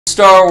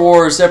Star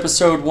Wars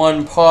Episode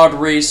 1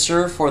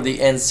 Podracer for the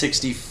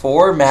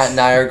N64. Matt and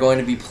I are going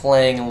to be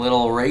playing a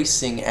little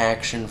racing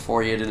action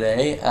for you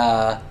today.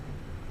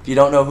 If you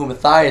don't know who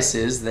Matthias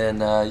is,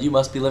 then you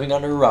must be living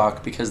under a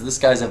rock, because this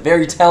guy's a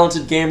very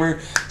talented gamer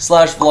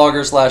slash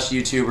vlogger slash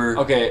YouTuber.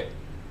 Okay,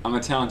 I'm a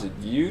talented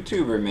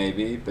YouTuber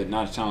maybe, but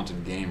not a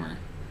talented gamer.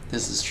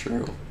 This is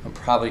true. I'm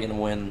probably going to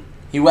win.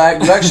 You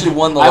actually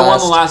won the last. I won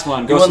the last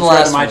one. Go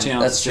subscribe to my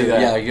channel. That's true.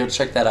 Yeah, go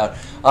check that out.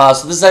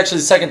 So this is actually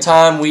the second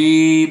time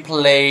we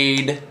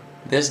played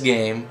this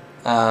game.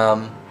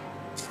 I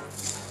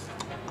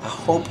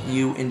hope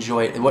you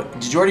enjoy it. What,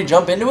 did you already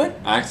jump into it?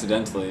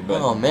 Accidentally, but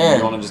oh man,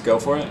 you want to just go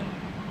for it?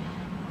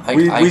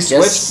 We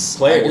switched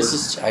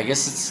players. I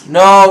guess it's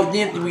no.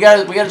 We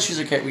gotta choose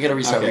a character. We gotta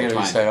restart. Okay, we gotta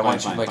restart. I want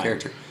to choose my fine.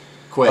 character.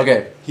 Quit.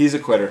 Okay. He's a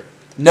quitter.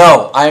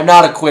 No, I am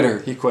not a quitter.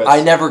 He quits.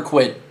 I never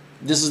quit.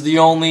 This is the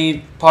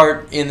only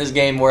part in this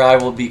game where I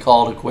will be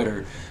called a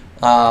quitter.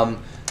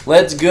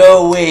 Let's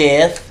go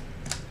with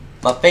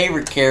my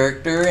favorite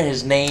character.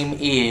 His name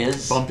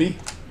is... Bumpy?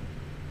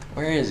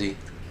 Where is he?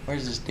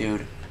 Where's this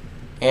dude?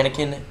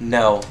 Anakin?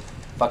 No.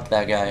 Fuck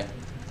that guy.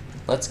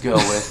 Let's go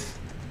with...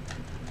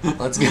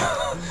 Let's go...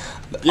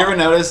 You ever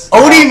notice?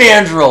 Odie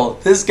Mandrill!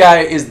 This guy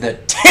is the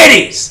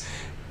titties!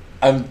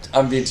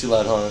 I'm being too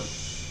loud, hold on.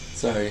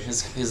 Sorry,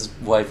 his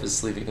wife is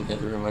sleeping in the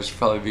other room. I should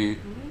probably be...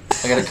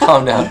 I gotta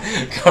calm down.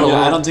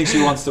 I don't think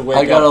she wants to wake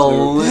up. I got a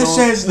little... This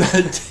is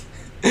the...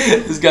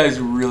 This guy's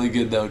really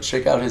good, though.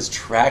 Check out his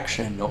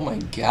traction. Oh, my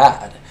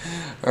God.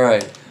 All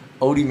right.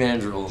 Odie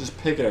Mandrill. Just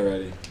pick it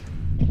already.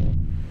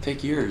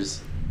 Pick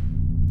yours.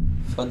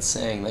 Fun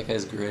saying. That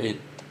guy's great.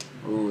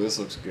 Ooh, this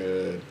looks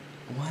good.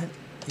 What?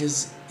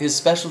 His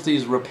specialty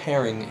is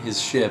repairing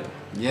his ship.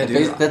 Yeah,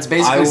 dude. That's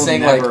basically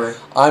saying, like,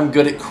 I'm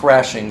good at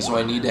crashing, so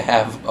I need to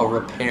have a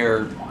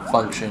repair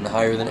function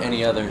higher than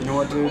any other. You know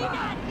what, dude?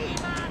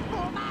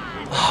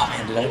 Oh,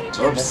 man, did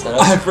I mess that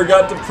up? I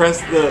forgot to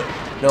press the...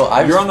 No,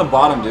 You're on the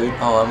bottom, dude.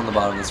 Oh, I'm on the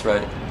bottom, that's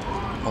right.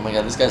 Oh my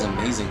God, this guy's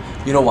amazing.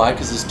 You know why?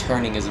 Because his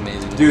turning is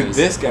amazing. Dude,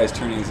 this guy's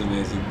turning is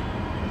amazing.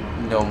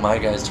 No, my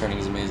guy's turning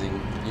is amazing.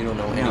 You don't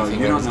know anything about this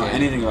game. You don't know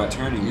anything about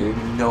turning, dude. You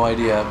have no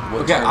idea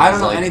what Okay, turning I don't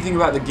is know like. anything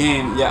about the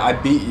game. Yeah, I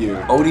beat you.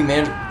 Odie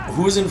Mandrill.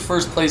 Who's in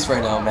first place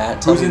right now,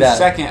 Matt? Tell Who's me in that.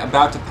 second,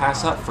 about to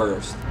pass up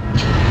first?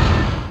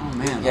 Oh,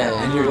 man.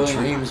 Yeah, in your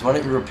dreams. Why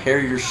don't you repair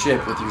your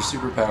ship with your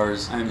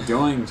superpowers? I'm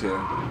going to.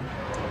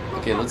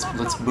 Okay,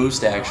 let's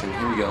boost action.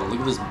 Here we go. Look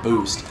at this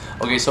boost.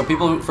 Okay, so for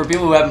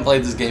people who haven't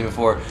played this game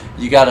before,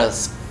 you gotta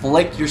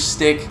flick your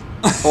stick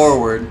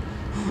forward.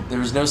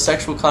 There's no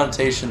sexual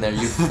connotation there.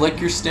 You flick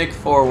your stick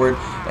forward,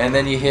 and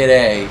then you hit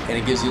A, and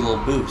it gives you a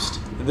little boost.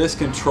 This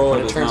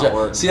controller does not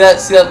work. See that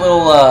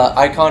little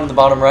icon in the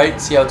bottom right?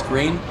 See how it's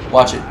green?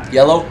 Watch it.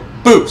 Yellow.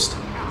 Boost.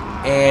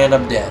 And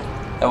I'm dead.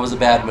 That was a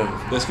bad move.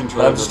 This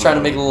controller. But I'm just trying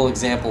to make a little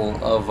example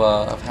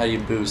of how you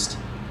boost.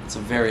 It's a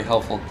very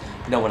helpful.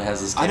 No one has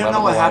this game. I don't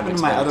know what happened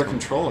to my other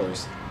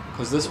controllers,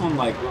 because this one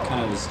like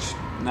kind of is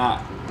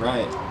not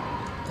right.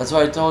 That's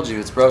why I told you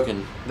it's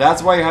broken.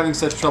 That's why you're having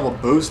such trouble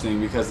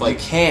boosting, because like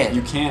you can't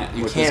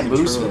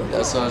boost with it.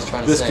 That's what I was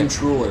trying to say. This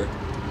controller.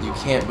 You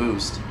can't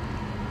boost.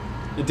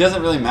 It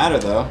doesn't really matter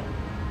though.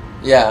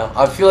 Yeah,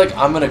 I feel like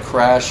I'm gonna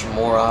crash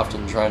more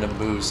often trying to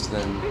boost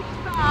than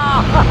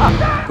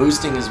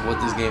boosting is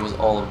what this game is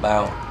all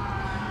about.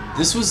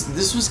 This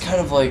was kind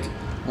of like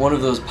one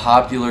of those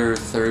popular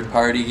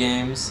third-party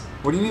games.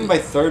 What do you mean by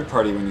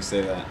third-party when you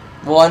say that?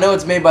 Well, I know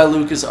it's made by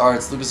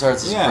LucasArts.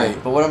 LucasArts is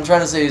great, but what I'm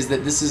trying to say is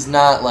that this is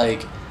not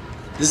like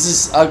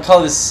I'd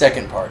call this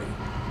second party.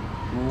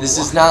 This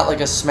is not like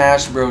a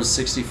Smash Bros.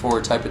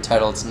 64 type of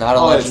title. It's not a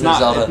Legend of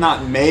Zelda. It's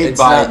not made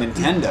by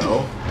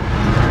Nintendo.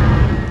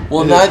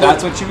 Well,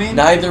 that's what you mean?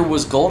 Neither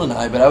was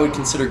GoldenEye, but I would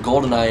consider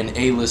GoldenEye an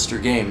A-lister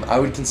game. I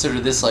would consider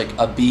this like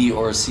a B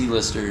or a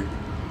C-lister.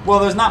 Well,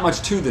 there's not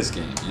much to this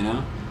game, you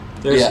know?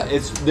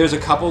 There's a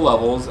couple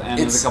levels, and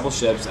there's a couple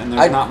ships, and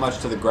there's not much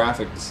to the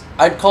graphics.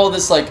 I'd call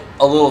this like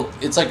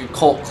it's like a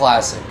cult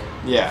classic.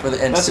 Yeah, for the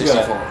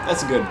N64.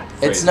 That's a good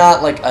phrase. It's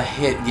not like a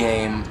hit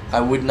game.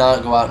 I would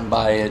not go out and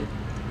buy it.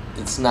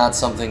 It's not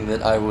something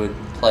that I would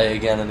play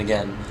again and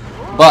again.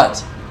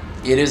 But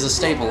it is a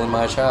staple in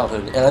my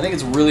childhood, and I think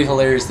it's really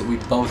hilarious that we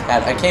both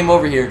had. I came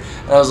over here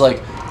and I was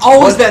like,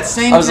 always that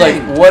same thing. I was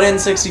like, what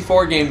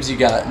N64 games you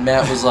got? And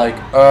Matt was like,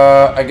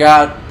 I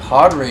got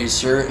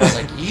Podracer. And I was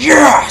like,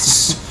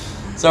 yes!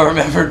 So I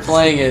remembered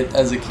playing it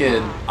as a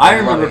kid. I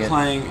remember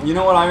playing. You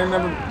know what I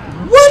remember?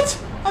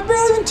 What? I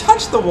barely even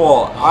touched the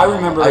wall. I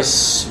remember. I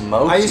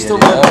smoked. I used to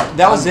live.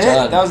 That was it.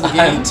 That was the game.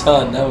 I'm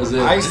done. That was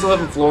it. I used to live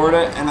in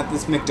Florida, and at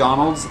this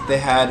McDonald's, they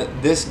had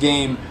this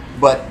game.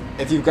 But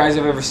if you guys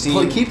have ever seen,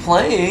 well, keep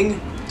playing.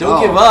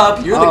 Don't give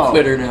up. You're the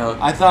quitter now.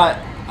 I thought,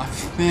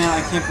 man,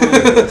 I can't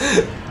believe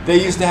this.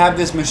 They used to have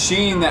this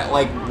machine that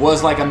like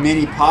was like a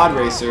mini pod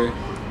racer.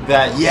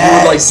 That you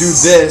would like do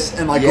this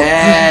and like go,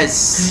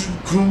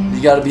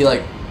 you gotta be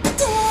like,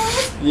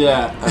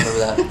 yeah. I remember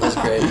that. That was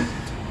great.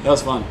 That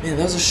was fun. Man,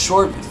 that was a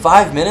short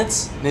 5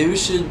 minutes. Maybe we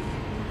should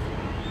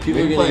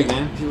People are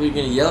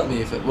gonna yell at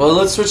me if it. Well,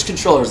 let's switch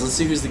controllers. Let's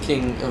see who's the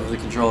king of the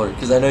controller,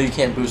 because I know you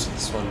can't boost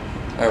this one.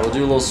 All right, we'll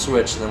do a little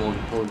switch, and then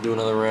we'll do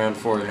another round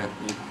for you. You're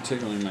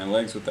tickling my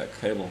legs with that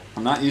cable.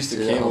 I'm not used to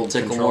cable. I'll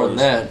tickle more than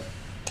that.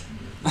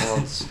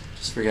 Well,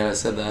 just forget I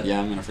said that. Yeah,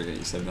 I'm gonna forget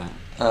you said that.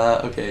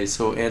 Okay,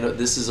 so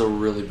this is a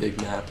really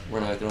big map. We're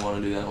not gonna want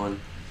to do that one.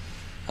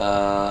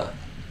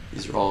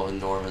 These are all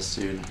enormous,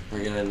 dude.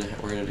 We're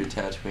gonna do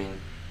Tatooine.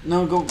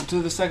 No, go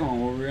to the second one.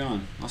 What were we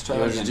on? Let's try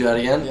that again. Do that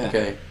again? Yeah.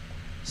 Okay.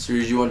 So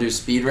you want to do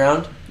speed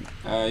round?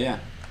 Yeah.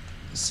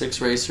 6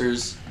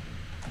 racers.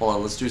 Hold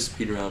on, let's do a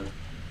speed round.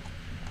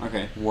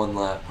 Okay. 1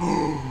 lap.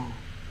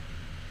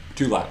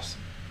 2 laps.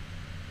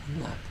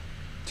 1 lap.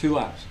 2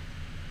 laps.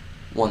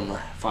 1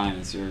 lap. Fine,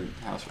 it's your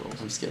house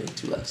rules. I'm just kidding.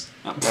 2 laps.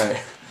 Oh.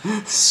 Alright.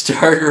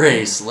 Start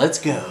race. Let's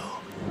go.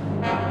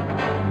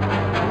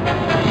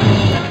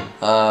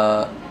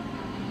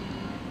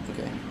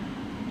 Okay.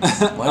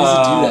 Why does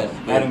it do that?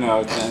 I don't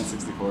know. It's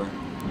N64.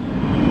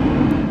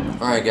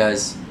 Alright,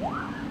 guys.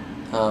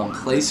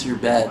 Place your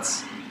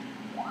bets.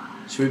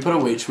 Should we put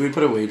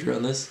a wager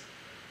on this?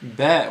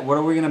 Bet? What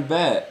are we gonna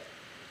bet?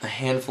 A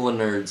handful of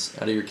nerds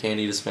out of your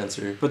candy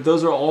dispenser. But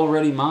those are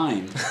already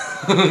mine.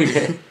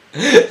 Okay.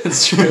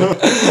 That's true.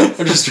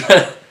 I'm just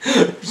trying.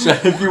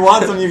 If you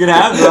want them, you can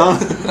have them.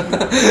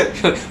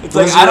 It's those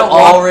like I don't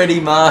already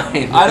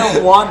mine. I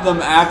don't want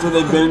them after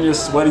they've been in your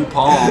sweaty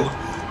palm.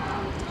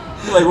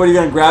 Like, what are you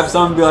gonna grab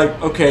some and be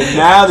like, okay,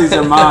 now these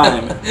are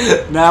mine.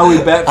 Now we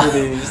bet for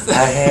these. A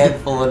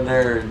handful of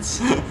nerds.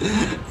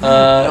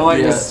 I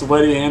like a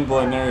sweaty handful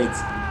of nerds.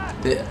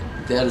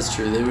 That is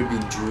true. They would be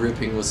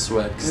dripping with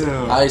sweat.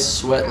 Yeah. I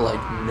sweat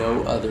like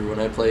no other when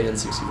I play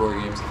N64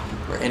 games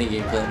or any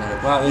game for that matter.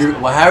 Wow,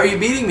 well, how are you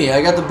beating me?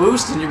 I got the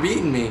boost and you're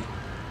beating me.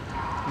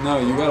 No,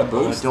 you got a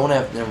boost. I don't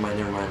have. Never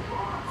mind.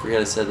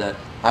 Forget I said that.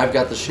 I've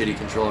got the shitty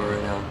controller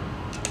right now.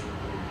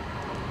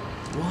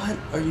 What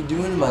are you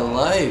doing in my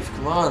life?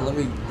 Come on, let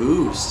me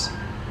boost.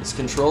 This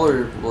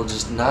controller will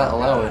just not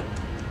allow it.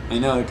 I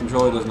know, the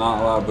controller does not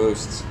allow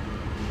boosts.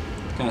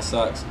 It kind of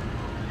sucks.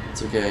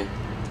 It's okay.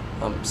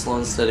 Slow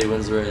and steady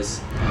wins the race.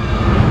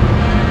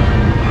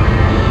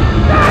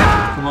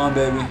 Come on,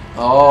 baby.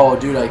 Oh,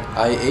 dude, I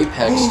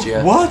apexed you.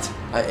 What?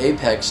 I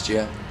apexed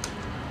you.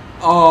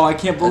 Oh, I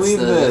can't believe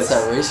this.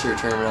 That's that racer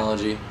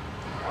terminology.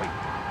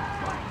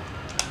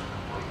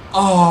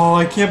 Oh,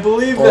 I can't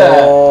believe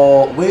that.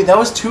 Oh, wait, that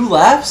was 2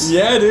 laps?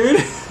 Yeah,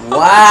 dude.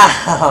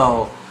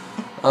 Wow.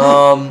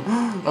 All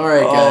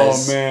right,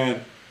 guys. Oh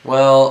man.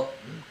 Well,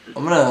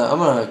 I'm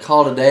gonna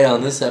call it a day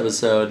on this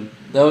episode.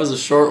 That was a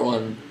short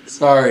one.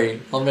 Sorry,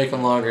 I'll make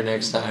them longer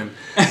next time.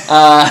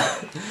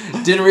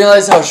 Didn't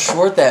realize how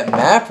short that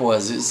map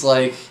was. It's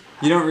like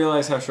you don't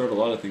realize how short a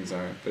lot of things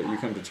are, but you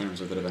come to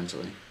terms with it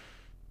eventually.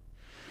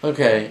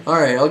 Okay,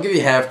 alright, I'll give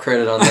you half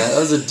credit on that. That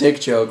was a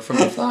dick joke from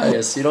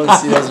Matthias. You don't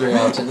see those very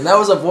often. And that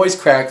was a voice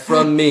crack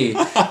from me.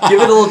 Give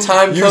it a little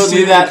time code. You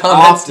see that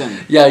often.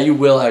 Yeah, you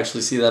will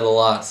actually see that a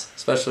lot,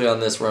 especially on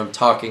this where I'm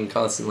talking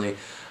constantly.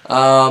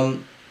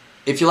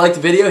 If you like the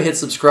video, hit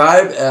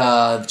subscribe.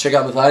 Check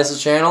out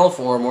Matthias' channel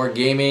for more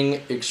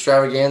gaming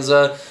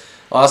extravaganza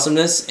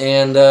awesomeness.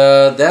 And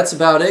that's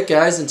about it,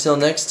 guys. Until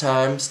next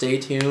time, stay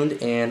tuned,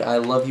 and I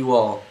love you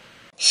all.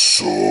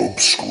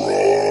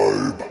 Subscribe.